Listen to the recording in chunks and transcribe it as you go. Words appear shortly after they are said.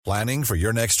Planning for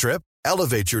your next trip?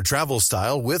 Elevate your travel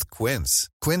style with Quince.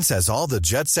 Quince has all the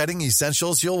jet-setting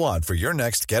essentials you'll want for your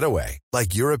next getaway,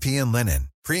 like European linen,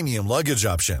 premium luggage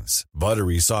options,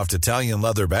 buttery soft Italian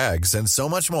leather bags, and so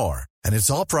much more. And it's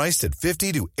all priced at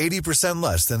 50 to 80%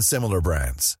 less than similar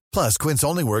brands. Plus, Quince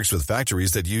only works with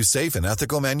factories that use safe and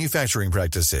ethical manufacturing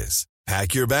practices.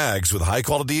 Pack your bags with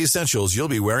high-quality essentials you'll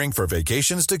be wearing for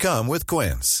vacations to come with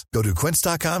Quince. Go to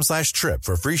quince.com/trip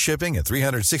for free shipping and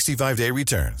 365-day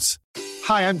returns.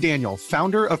 Hi, I'm Daniel,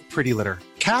 founder of Pretty Litter.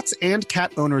 Cats and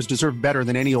cat owners deserve better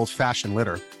than any old-fashioned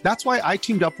litter. That's why I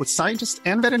teamed up with scientists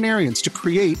and veterinarians to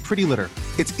create Pretty Litter.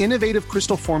 Its innovative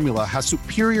crystal formula has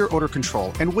superior odor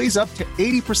control and weighs up to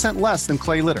 80% less than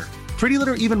clay litter. Pretty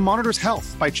Litter even monitors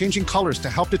health by changing colors to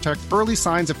help detect early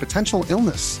signs of potential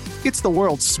illness. It's the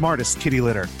world's smartest kitty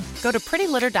litter. Go to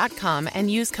prettylitter.com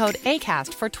and use code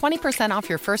ACAST for 20% off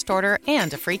your first order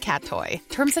and a free cat toy.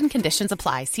 Terms and conditions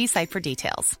apply. See site for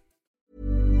details.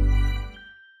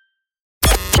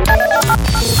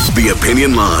 The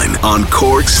Opinion Line on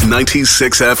Cork's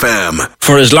 96 FM.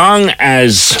 For as long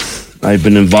as I've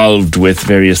been involved with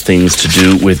various things to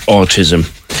do with autism,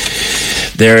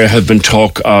 there have been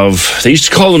talk of, they used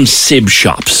to call them SIB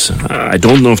shops. I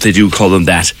don't know if they do call them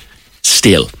that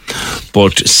still.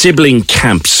 But sibling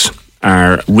camps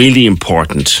are really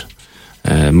important.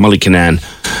 Molly Kinnan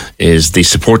is the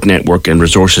support network and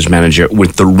resources manager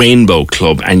with the Rainbow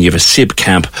Club, and you have a SIB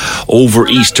camp over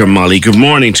Easter. Molly, good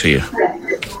morning to you.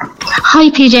 Hi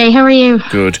PJ, how are you?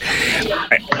 Good.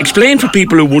 Explain for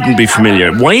people who wouldn't be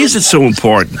familiar, why is it so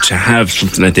important to have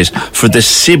something like this for the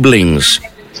siblings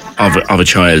of a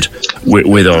child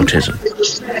with autism?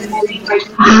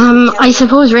 I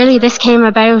suppose really this came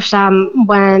about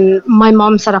when my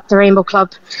mum set up the Rainbow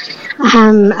Club,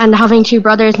 and having two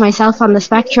brothers myself on the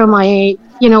spectrum,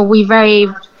 we very,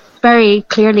 very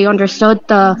clearly understood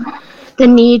the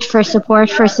need for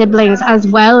support for siblings as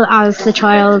well as the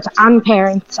child and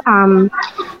parents.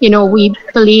 We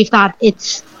believe that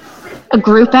it's a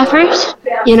group effort,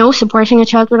 supporting a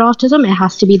child with autism. It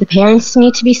has to be the parents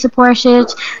need to be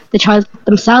supported, the child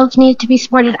themselves need to be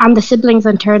supported, and the siblings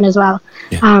in turn as well.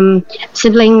 Yeah.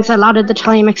 Siblings a lot of the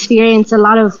time experience a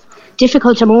lot of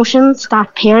difficult emotions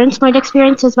that parents might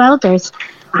experience as well. There's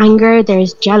anger,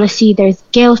 there's jealousy, there's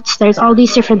guilt, there's all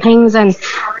these different things, and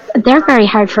they're very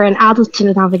hard for an adult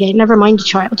to navigate, never mind a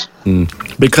child.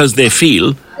 Because they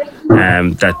feel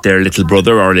that their little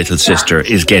brother or little sister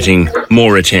is getting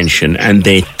more attention and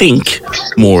they think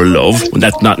more love. Well,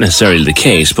 that's not necessarily the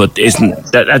case, but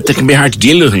isn't that can be hard to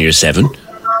deal with when you're 7?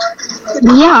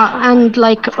 Yeah, and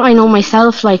I know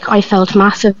myself, I felt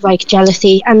massive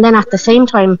jealousy, and then at the same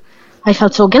time I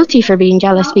felt so guilty for being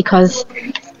jealous because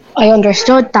I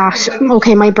understood that,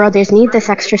 okay, my brothers need this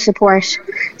extra support.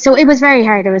 So it was very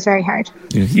hard.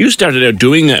 You started out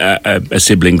doing a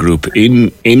sibling group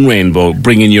in Rainbow,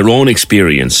 bringing your own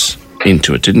experience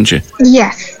into it, didn't you?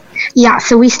 Yes. Yeah,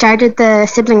 so we started the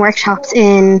sibling workshops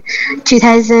in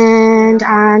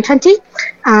 2020,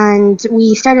 and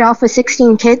we started off with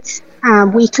 16 kids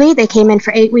weekly. They came in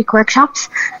for 8-week workshops,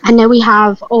 and now we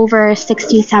have over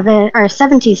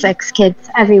 76 kids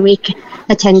every week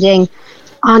attending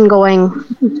ongoing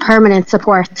permanent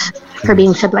support for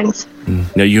being siblings.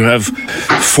 Now you have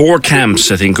 4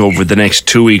 camps, I think, over the next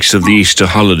 2 weeks of the Easter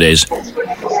holidays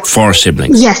for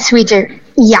siblings. Yes, we do.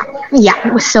 Yeah.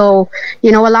 So, a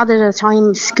lot of the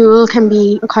time school can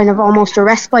be kind of almost a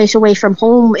respite away from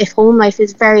home. If home life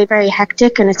is very, very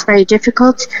hectic and it's very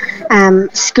difficult,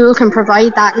 school can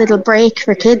provide that little break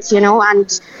for kids,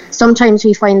 and sometimes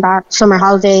we find that summer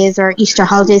holidays or Easter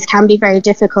holidays can be very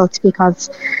difficult because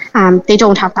they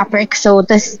don't have that break. So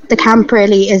the camp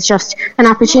really is just an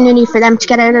opportunity for them to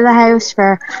get out of the house,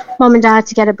 for mum and dad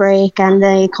to get a break, and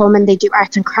they come and they do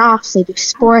arts and crafts, they do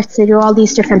sports, they do all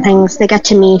these different things. They get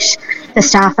to meet the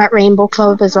staff at Rainbow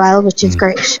Club as well, which is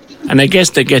great. And I guess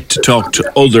they get to talk to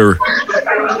other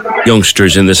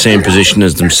youngsters in the same position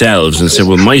as themselves and say,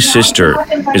 well, my sister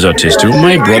is autistic,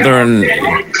 my brother, and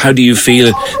how do you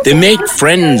feel? They make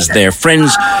friends there,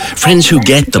 friends who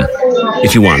get them,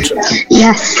 if you want.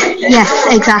 Yes,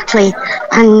 exactly.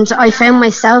 And I found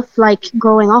myself,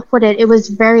 growing up with it, it was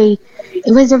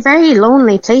a very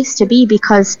lonely place to be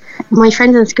because my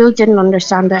friends in school didn't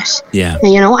understand it. Yeah.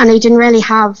 And I didn't really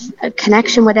have a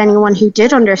connection with anyone who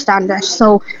did understand it.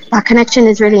 So that connection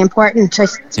is really important, I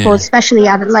suppose, especially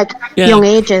at young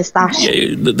ages.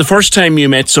 The first time you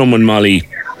met someone, Molly,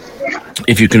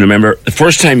 if you can remember, the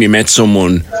first time you met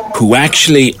someone who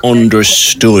actually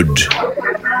understood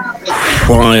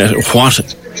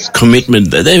what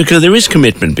commitment, because there is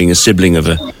commitment being a sibling of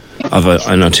an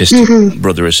autistic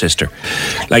brother or sister.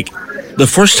 The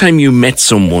first time you met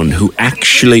someone who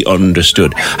actually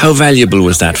understood, how valuable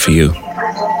was that for you?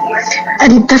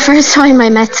 And the first time I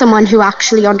met someone who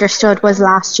actually understood was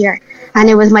last year, and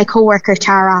it was my coworker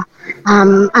Tara.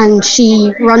 And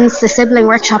she runs the sibling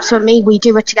workshops with me. We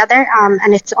do it together,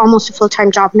 and it's almost a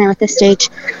full-time job now at this stage.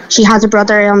 She has a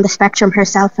brother on the spectrum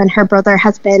herself, and her brother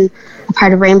has been a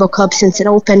part of Rainbow Club since it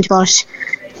opened, but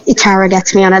Tara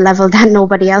gets me on a level that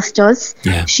nobody else does.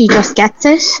 Yeah. She just gets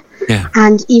it. Yeah.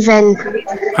 And even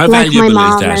how like valuable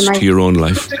my mom is that to your own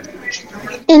life?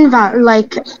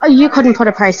 You couldn't put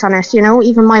a price on it,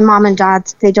 even my mom and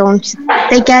dad, they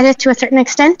get it to a certain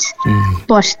extent,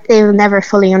 but they'll never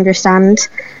fully understand.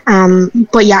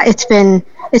 But yeah, it's been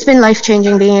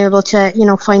life-changing being able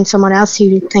to find someone else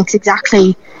who thinks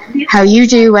exactly how you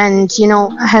do and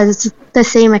has the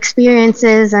same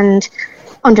experiences and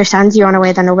understands you in a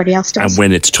way that nobody else does. And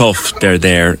when it's tough, they're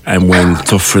there, and when it's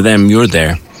tough for them, you're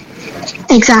there.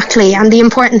 Exactly. And the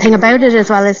important thing about it as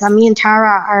well is that me and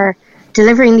Tara are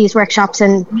delivering these workshops,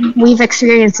 and we've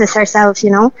experienced this ourselves.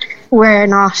 We're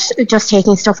not just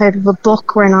taking stuff out of a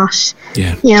book. We're not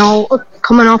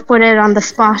coming up with it on the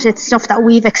spot. It's stuff that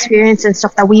we've experienced and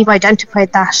stuff that we've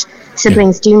identified that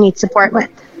siblings do need support with.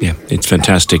 Yeah, it's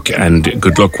fantastic, and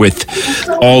good luck with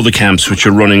all the camps which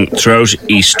are running throughout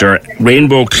Easter.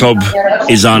 Rainbow Club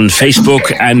is on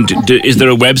Facebook, and is there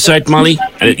a website, Molly?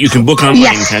 You can book online,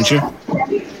 yes. Can't you?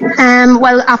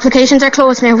 Well, applications are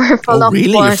closed now. We're full up.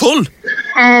 Really? You're full?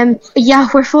 Yeah,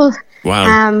 we're full.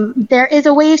 Wow. There is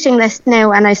a waiting list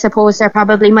now, and I suppose there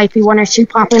probably might be one or two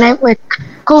popping out with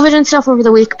COVID and stuff over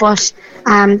the week, but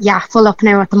full up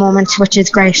now at the moment, which is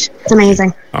great. It's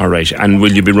amazing. All right. And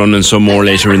will you be running some more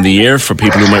later in the year for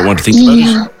people who might want to think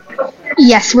about it?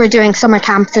 Yes, we're doing summer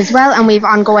camps as well, and we've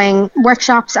ongoing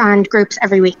workshops and groups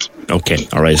every week. Okay,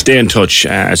 all right. Stay in touch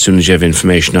as soon as you have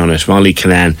information on it. Molly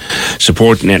Killan,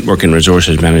 Support Network and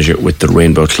Resources Manager with the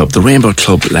Rainbow Club. The Rainbow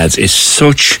Club, lads, is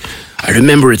such... I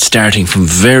remember it starting from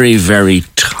very, very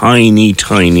tiny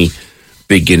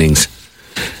beginnings.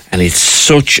 And it's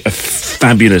such a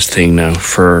fabulous thing now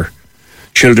for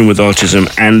children with autism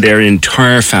and their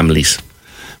entire families.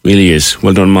 Really is.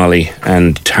 Well done, Molly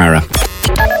and Tara.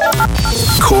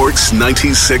 Cork's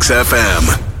 96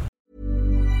 FM.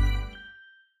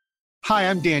 Hi,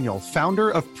 I'm Daniel, founder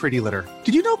of Pretty Litter.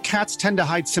 Did you know cats tend to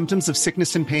hide symptoms of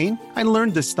sickness and pain? I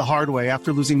learned this the hard way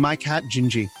after losing my cat,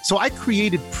 Gingy. So I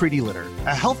created Pretty Litter,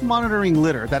 a health monitoring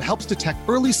litter that helps detect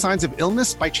early signs of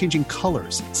illness by changing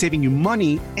colors, saving you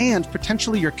money and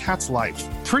potentially your cat's life.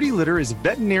 Pretty Litter is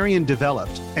veterinarian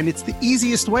developed, and it's the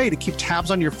easiest way to keep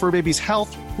tabs on your fur baby's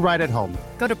health right at home.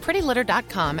 Go to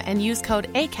prettylitter.com and use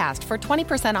code ACAST for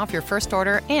 20% off your first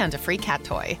order and a free cat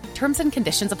toy. Terms and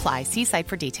conditions apply. See site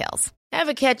for details.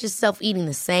 Ever catch yourself eating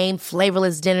the same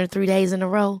flavorless dinner 3 days in a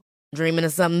row? Dreaming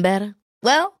of something better?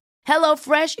 Well,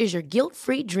 HelloFresh is your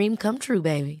guilt-free dream come true,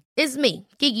 baby. It's me,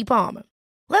 Keke Palmer.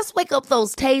 Let's wake up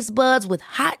those taste buds with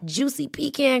hot, juicy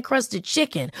pecan-crusted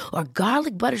chicken or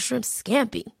garlic butter shrimp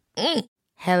scampi.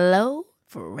 Hello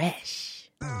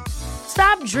Fresh.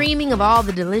 Stop dreaming of all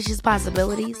the delicious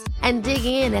possibilities and dig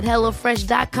in at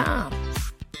HelloFresh.com.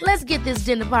 Let's get this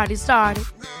dinner party started.